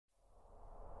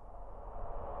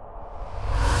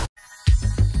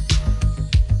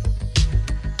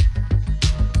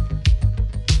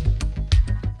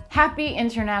Happy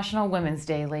International Women's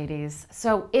Day, ladies.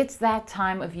 So it's that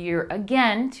time of year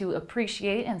again to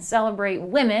appreciate and celebrate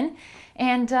women,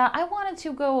 and I wanted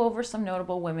to go over some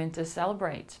notable women to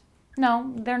celebrate.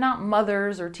 No, they're not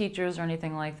mothers or teachers or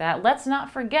anything like that. Let's not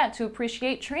forget to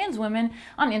appreciate trans women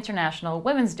on International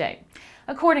Women's Day.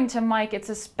 According to Mike, it's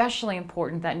especially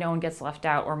important that no one gets left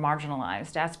out or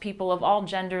marginalized, as people of all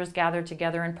genders gather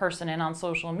together in person and on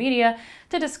social media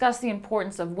to discuss the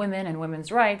importance of women and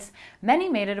women's rights. Many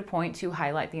made it a point to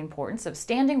highlight the importance of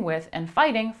standing with and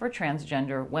fighting for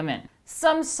transgender women.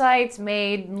 Some sites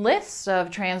made lists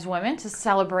of trans women to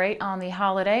celebrate on the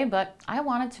holiday, but I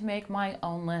wanted to make my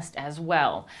own list as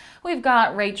well. We've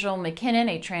got Rachel McKinnon,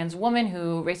 a trans woman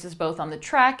who races both on the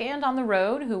track and on the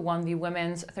road, who won the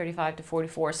women's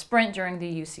 35-44 sprint during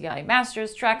the UCI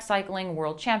Masters Track Cycling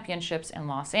World Championships in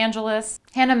Los Angeles.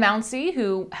 Hannah Mounsey,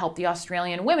 who helped the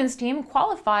Australian women's team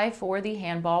qualify for the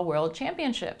Handball World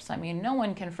Championships. I mean, no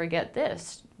one can forget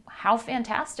this. How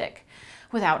fantastic.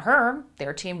 Without her,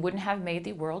 their team wouldn't have made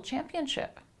the World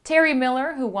Championship. Terry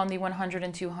Miller, who won the 100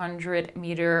 and 200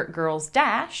 meter girls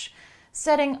dash,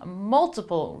 setting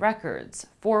multiple records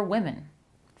for women.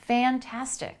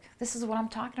 Fantastic. This is what I'm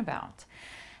talking about.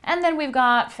 And then we've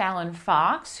got Fallon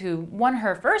Fox, who won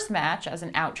her first match as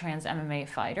an out trans MMA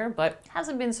fighter, but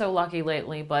hasn't been so lucky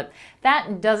lately. But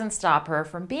that doesn't stop her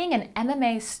from being an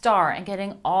MMA star and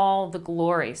getting all the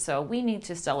glory. So we need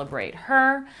to celebrate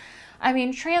her. I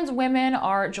mean, trans women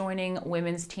are joining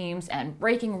women's teams and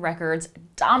breaking records,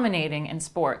 dominating in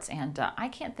sports, and I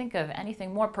can't think of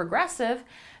anything more progressive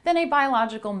than a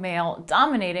biological male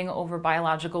dominating over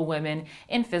biological women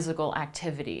in physical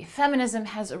activity. Feminism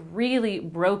has really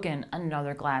broken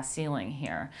another glass ceiling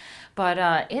here.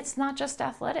 But it's not just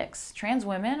athletics. Trans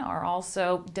women are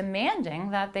also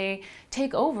demanding that they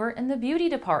take over in the beauty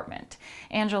department.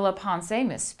 Angela Ponce,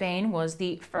 Miss Spain, was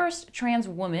the first trans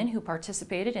woman who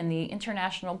participated in the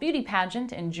International Beauty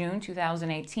Pageant in June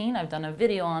 2018. I've done a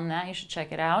video on that. You should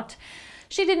check it out.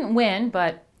 She didn't win,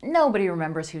 but nobody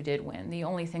remembers who did win. The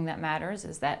only thing that matters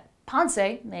is that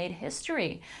Ponce made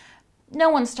history. No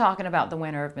one's talking about the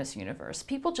winner of Miss Universe.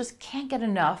 People just can't get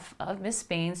enough of Miss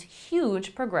Spain's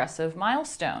huge progressive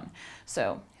milestone.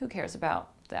 So who cares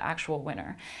about the actual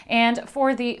winner? And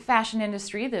for the fashion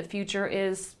industry, the future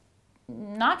is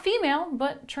not female,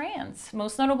 but trans.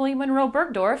 Most notably Monroe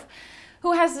Bergdorf,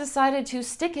 who has decided to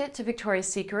stick it to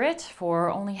Victoria's Secret for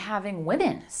only having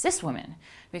women, cis women,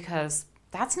 because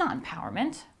that's not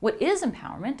empowerment. What is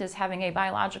empowerment is having a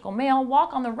biological male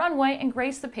walk on the runway and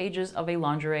grace the pages of a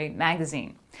lingerie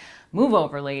magazine. Move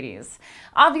over, ladies.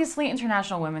 Obviously,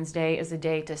 International Women's Day is a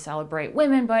day to celebrate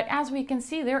women, but as we can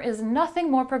see, there is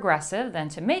nothing more progressive than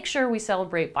to make sure we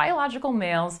celebrate biological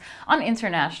males on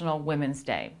International Women's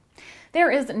Day.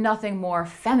 There is nothing more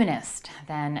feminist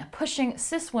than pushing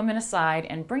cis women aside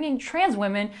and bringing trans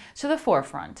women to the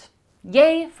forefront.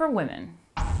 Yay for women.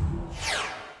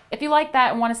 If you like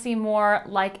that and want to see more,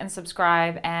 like and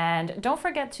subscribe, and don't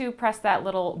forget to press that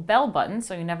little bell button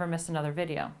so you never miss another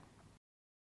video.